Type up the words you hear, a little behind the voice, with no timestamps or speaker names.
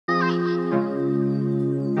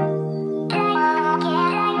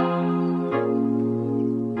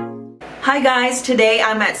Hi guys, today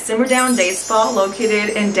I'm at Simmer Down Day Spa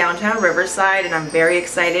located in downtown Riverside, and I'm very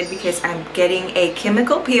excited because I'm getting a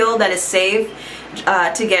chemical peel that is safe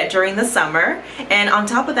to get during the summer. And on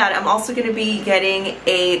top of that, I'm also going to be getting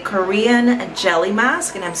a Korean jelly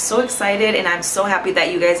mask, and I'm so excited and I'm so happy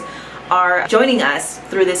that you guys are joining us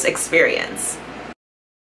through this experience.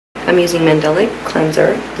 I'm using Mandelic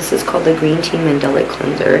cleanser. This is called the Green Tea Mandelic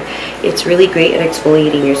Cleanser. It's really great at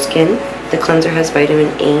exfoliating your skin. The cleanser has vitamin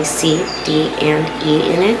A, C, D, and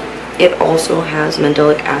E in it. It also has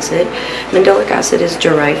Mandelic Acid. Mandelic Acid is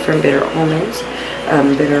derived from bitter almonds,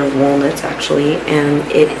 bitter walnuts actually, and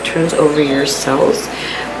it turns over your cells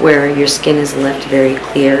where your skin is left very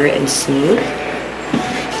clear and smooth.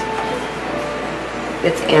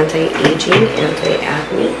 It's anti-aging,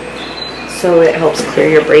 anti-acne. So it helps clear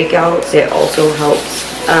your breakouts. It also helps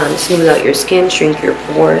smooth out your skin, shrink your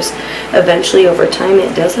pores. Eventually, over time,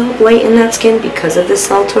 it does help lighten that skin because of the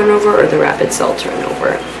cell turnover or the rapid cell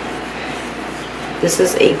turnover. This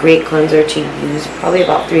is a great cleanser to use probably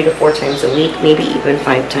about 3 to 4 times a week, maybe even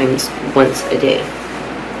 5 times once a day.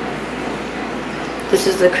 This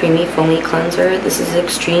is the creamy foamy cleanser. This is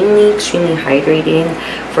extremely hydrating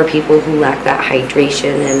for people who lack that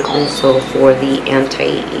hydration, and also for the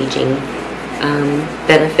anti-aging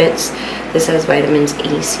benefits. This has vitamins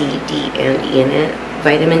A, C, D, and E in it.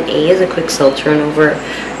 Vitamin A is a quick cell turnover,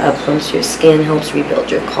 plumps your skin, helps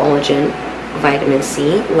rebuild your collagen. Vitamin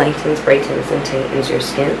C lightens, brightens, and tightens your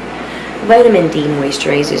skin. Vitamin D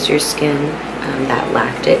moisturizes your skin. That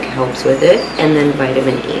lactic helps with it. And then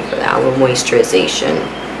vitamin E for the outer moisturization.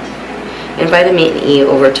 And vitamin E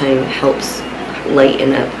over time helps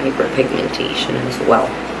lighten up hyperpigmentation as well.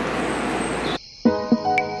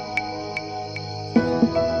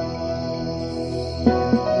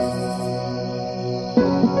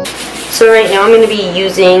 So right now I'm going to be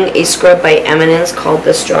using a scrub by Eminence called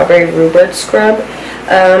the Strawberry Rhubarb Scrub.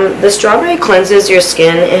 The strawberry cleanses your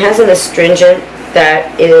skin. It has an astringent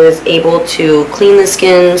that is able to clean the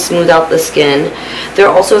skin, smooth out the skin. There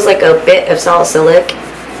also is like a bit of salicylic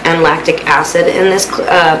and lactic acid in this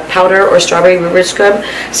powder or strawberry rhubarb scrub.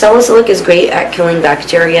 Salicylic is great at killing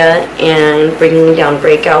bacteria and bringing down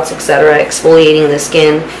breakouts, etc., exfoliating the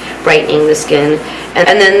skin, brightening the skin.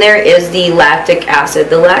 And then there is the lactic acid.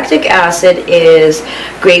 The lactic acid is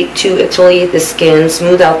great to exfoliate the skin,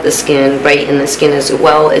 smooth out the skin, brighten the skin as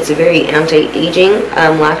well. It's very anti-aging.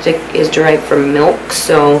 Lactic is derived from milk,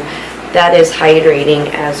 so that is hydrating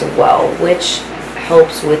as well, which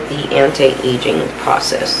helps with the anti-aging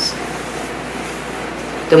process.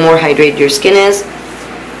 The more hydrated your skin is,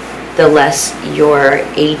 the less your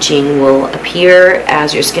aging will appear,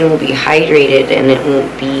 as your skin will be hydrated and it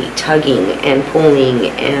won't be tugging and pulling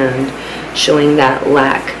and showing that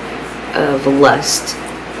lack of lust,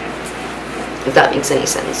 if that makes any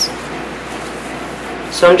sense.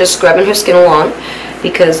 So I'm just scrubbing her skin along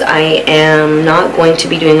because I am not going to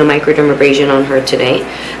be doing a microdermabrasion on her today.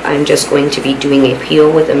 I'm just going to be doing a peel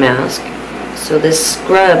with a mask. So this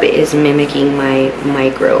scrub is mimicking my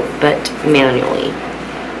micro, but manually.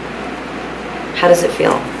 How does it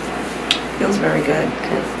feel? Feels very good.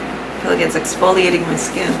 Okay. I feel like it's exfoliating my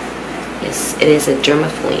skin. Yes, it is a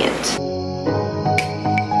Dermafoliant.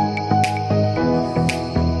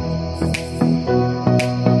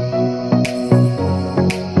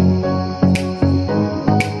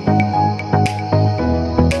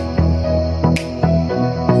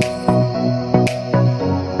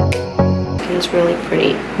 It's really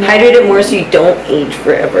pretty. Hydrate it more so you don't age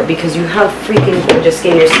forever, because you have freaking gorgeous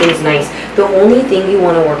skin. Your skin's nice. The only thing you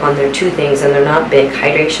want to work on, there are 2 things, and they're not big.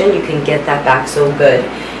 Hydration, you can get that back so good,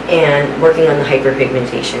 and working on the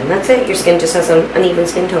hyperpigmentation. That's it. Your skin just has an uneven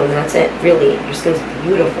skin tone. That's it. Really, your skin's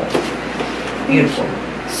beautiful. Beautiful.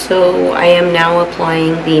 So I am now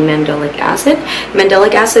applying the Mandelic Acid.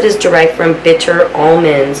 Mandelic Acid is derived from bitter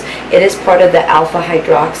almonds. It is part of the alpha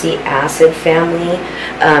hydroxy acid family.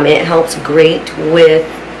 It helps great with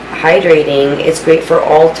hydrating. It's great for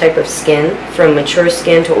all type of skin, from mature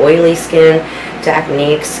skin to oily skin to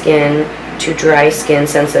acneic skin to dry skin,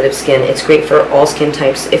 sensitive skin. It's great for all skin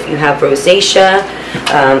types. If you have rosacea,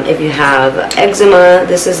 if you have eczema,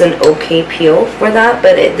 this is an okay peel for that.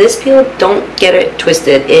 But this peel, don't get it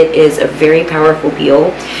twisted. It is a very powerful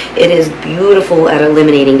peel. It is beautiful at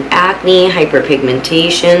eliminating acne,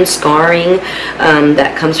 hyperpigmentation, scarring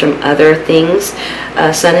that comes from other things,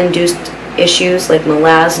 sun-induced issues like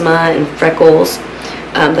melasma and freckles,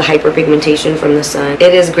 the hyperpigmentation from the sun.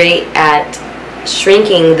 It is great at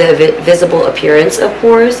shrinking the visible appearance of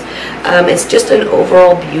pores. It's just an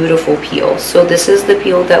overall beautiful peel. So this is the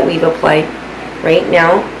peel that we've applied right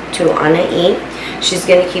now. to Anaí. She's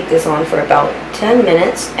going to keep this on for about 10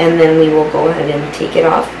 minutes, and then we will go ahead and take it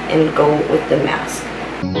off and go with the mask.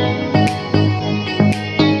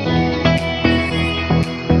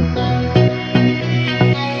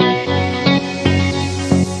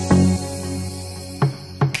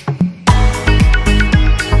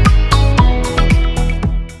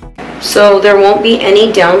 So there won't be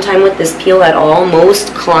any downtime with this peel at all.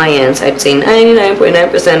 Most clients, I'd say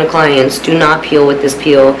 99.9% of clients, do not peel with this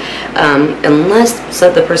peel unless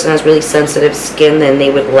the person has really sensitive skin. Then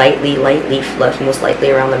they would lightly fluff, most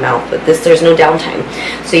likely around the mouth. But there's no downtime.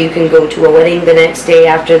 So you can go to a wedding the next day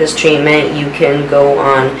after this treatment. You can go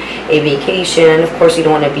on a vacation. Of course, you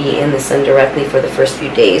don't want to be in the sun directly for the first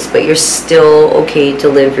few days, but you're still okay to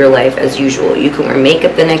live your life as usual. You can wear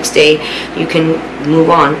makeup the next day. You can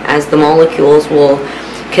move on. As the molecules will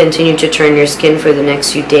continue to turn your skin for the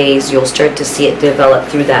next few days, you'll start to see it develop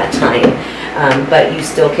through that time, but you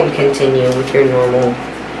still can continue with your normal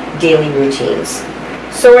daily routines.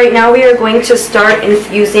 So right now we are going to start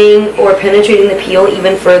infusing or penetrating the peel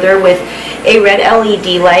even further with a red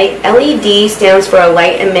LED light. LED stands for a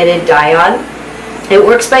light emitted diode. It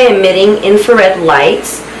works by emitting infrared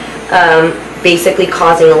lights, basically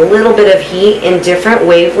causing a little bit of heat in different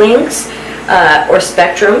wavelengths or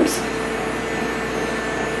spectrums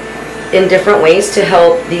in different ways to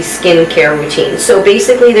help the skincare routine. So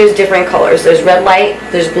basically there's different colors. There's red light,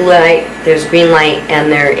 there's blue light, there's green light,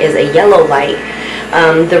 and there is a yellow light.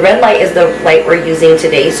 The red light is the light we're using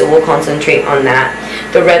today, so we'll concentrate on that.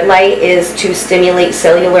 The red light is to stimulate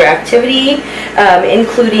cellular activity,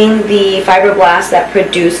 including the fibroblasts that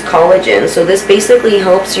produce collagen. So this basically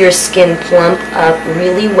helps your skin plump up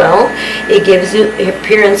really well. It gives you the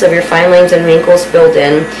appearance of your fine lines and wrinkles filled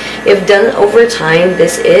in. If done over time,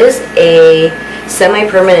 this is a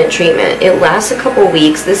semi-permanent treatment. It lasts a couple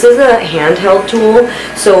weeks. This is a handheld tool,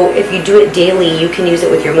 so if you do it daily, you can use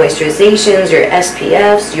it with your moisturizations, your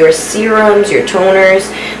SPFs, your serums, your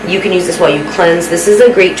toners. You can use this while you cleanse. This is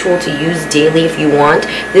a great tool to use daily if you want.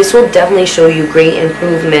 This will definitely show you great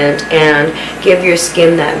improvement and give your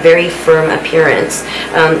skin that very firm appearance.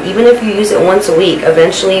 Even if you use it once a week,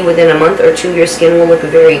 eventually within a month or two, your skin will look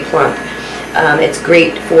very plump. It's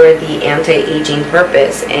great for the anti-aging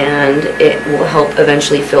purpose, and it will help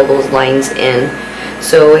eventually fill those lines in.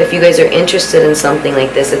 So if you guys are interested in something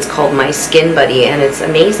like this, it's called My Skin Buddy, and it's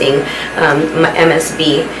amazing,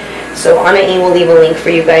 MSB. So Anaí will leave a link for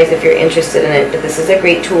you guys if you're interested in it, but this is a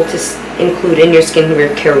great tool to include in your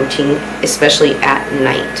skincare routine, especially at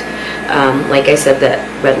night. Like I said, the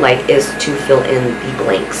red light is to fill in the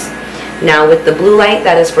blanks. Now with the blue light,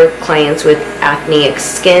 that is for clients with acneic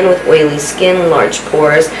skin, with oily skin, large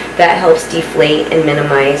pores. That helps deflate and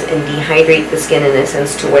minimize and dehydrate the skin in a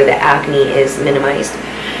sense to where the acne is minimized.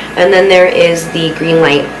 And then there is the green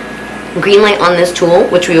light. Green light on this tool,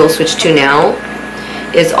 which we will switch to now,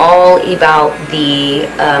 is all about the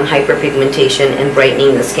hyperpigmentation and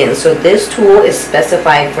brightening the skin. So this tool is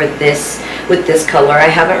specified for this, with this color. I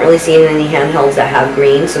haven't really seen any handhelds that have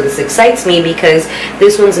green, so this excites me because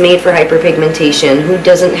this one's made for hyperpigmentation. Who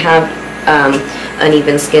doesn't have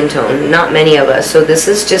uneven skin tone? Not many of us. So this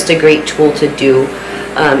is just a great tool to do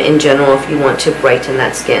in general if you want to brighten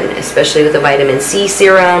that skin, especially with a vitamin C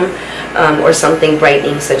serum or something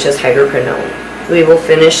brightening such as hydroquinone. We will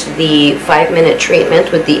finish the 5-minute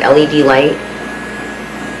treatment with the LED light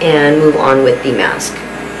and move on with the mask.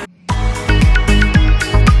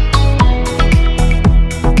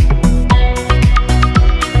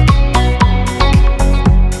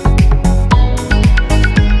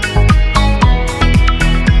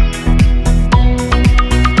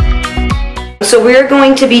 So we're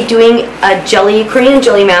going to be doing a Korean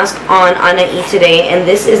jelly mask on Anaí today, and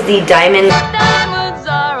this is the Diamond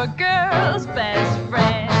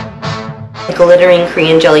glittering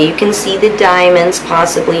Korean jelly. You can see the diamonds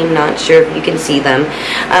possibly, I'm not sure if you can see them,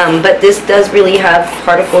 but this does really have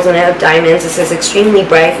particles in it of diamonds. This is extremely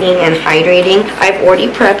brightening and hydrating. I've already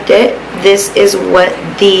prepped it. This is what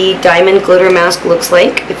the diamond glitter mask looks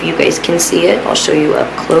like. If you guys can see it, I'll show you up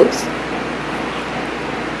close.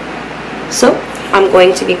 So I'm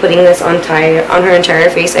going to be putting this on her entire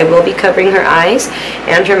face. I will be covering her eyes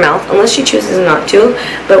and her mouth, unless she chooses not to,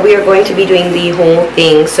 but we are going to be doing the whole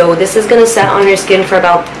thing. So this is going to set on her skin for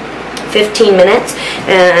about 15 minutes,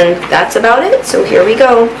 and that's about it. So here we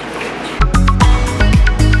go.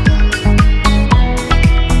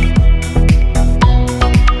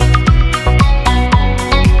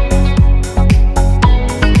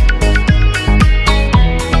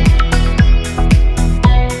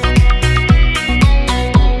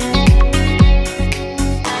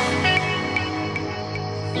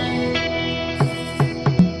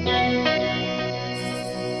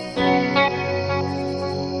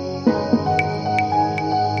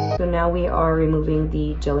 now we are removing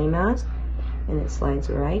the jelly mask, and it slides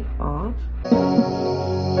right off.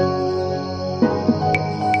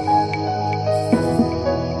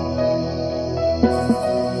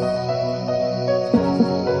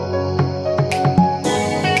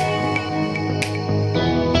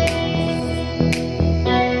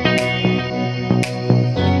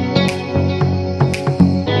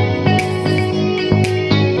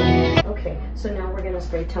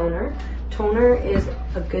 Toner. Toner is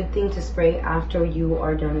a good thing to spray after you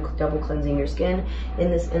are done double cleansing your skin. In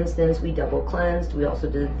this instance, we double cleansed. We also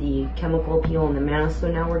did the chemical peel and the mask, so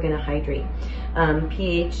now we're going to hydrate.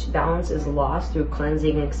 pH balance is lost through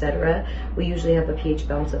cleansing, etc. We usually have a pH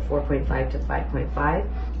balance of 4.5 to 5.5.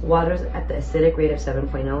 Water's at the acidic rate of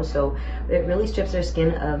 7.0, so it really strips our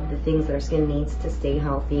skin of the things that our skin needs to stay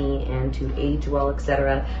healthy and to age well,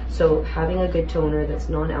 etc. So having a good toner that's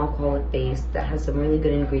non-alcoholic based, that has some really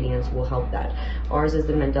good ingredients, will help that. Ours is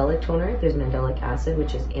the Mandelic Toner. There's Mandelic Acid,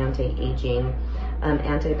 which is anti-aging,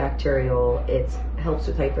 antibacterial. It helps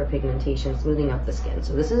with hyperpigmentation, smoothing out the skin.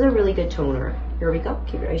 So this is a really good toner. Here we go.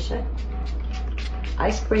 Keep your eyes shut. I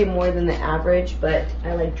spray more than the average, but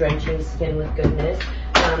I like drenching skin with goodness.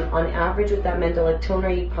 On average, with that Mandelic Toner,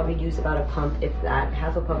 you probably use about a pump, if that,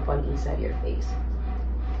 half a pump on each side of your face.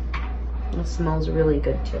 It smells really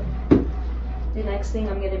good too. The next thing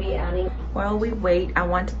I'm going to be adding. While we wait, I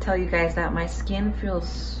want to tell you guys that my skin feels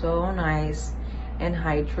so nice and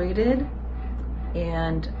hydrated,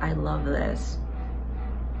 and I love this.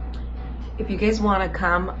 If you guys want to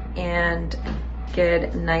come and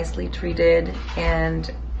get nicely treated and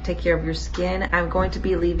take care of your skin, I'm going to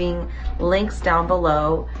be leaving links down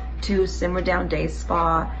below to Simmer Down Day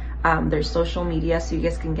Spa, their social media, so you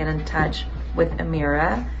guys can get in touch with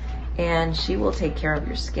Amira, and she will take care of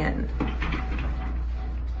your skin.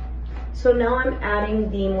 So now I'm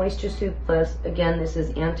adding the Moisture Soothe Plus. Again, this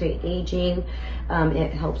is anti-aging.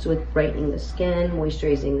 It helps with brightening the skin,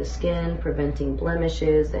 moisturizing the skin, preventing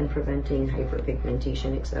blemishes, and preventing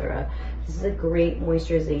hyperpigmentation, etc. This is a great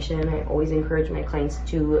moisturization. I always encourage my clients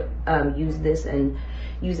to use this and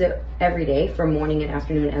use it every day for morning and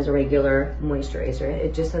afternoon as a regular moisturizer.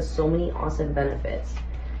 It just has so many awesome benefits.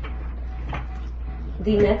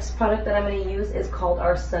 The next product that I'm going to use is called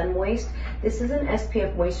our Sun Moist. This is an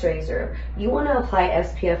SPF moisturizer. You want to apply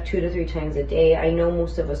SPF 2 to 3 times a day. I know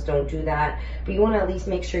most of us don't do that, but you want to at least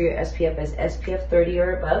make sure your SPF is SPF 30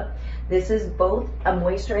 or above. This is both a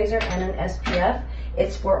moisturizer and an SPF.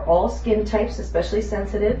 It's for all skin types, especially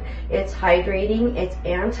sensitive. It's hydrating, it's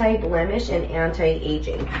anti-blemish, and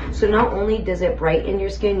anti-aging. So not only does it brighten your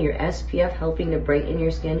skin, your SPF helping to brighten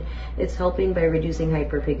your skin, it's helping by reducing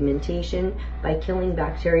hyperpigmentation, by killing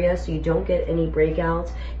bacteria so you don't get any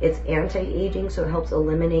breakouts. It's anti-aging, so it helps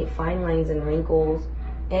eliminate fine lines and wrinkles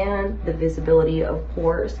and the visibility of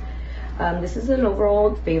pores. This is an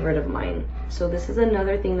overall favorite of mine. So this is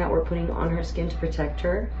another thing that we're putting on her skin to protect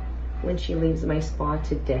her when she leaves my spa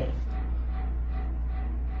today.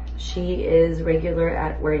 She is regular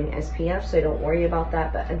at wearing SPF, so don't worry about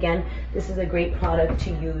that. But again, this is a great product to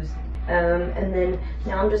use. And then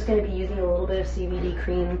now I'm just going to be using a little bit of CBD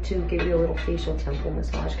cream to give you a little facial temple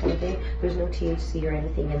massage kind of thing. There's no THC or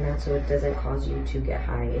anything in that, so it doesn't cause you to get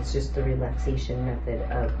high. It's just the relaxation method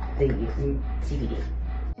of the CBD.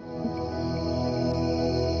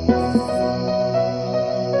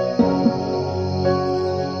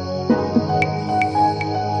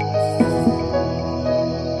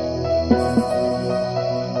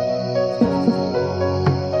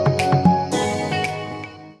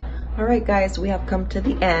 Alright guys, we have come to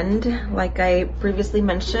the end. Like I previously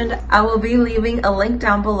mentioned, I will be leaving a link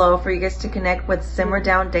down below for you guys to connect with Simmer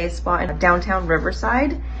Down Day Spa in downtown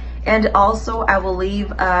Riverside. And also I will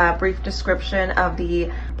leave a brief description of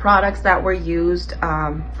the products that were used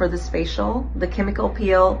for this facial, the chemical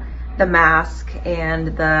peel, the mask, and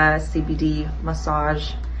the CBD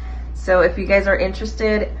massage. So if you guys are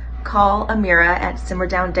interested, call Amira at Simmer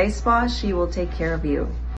Down Day Spa. She will take care of you.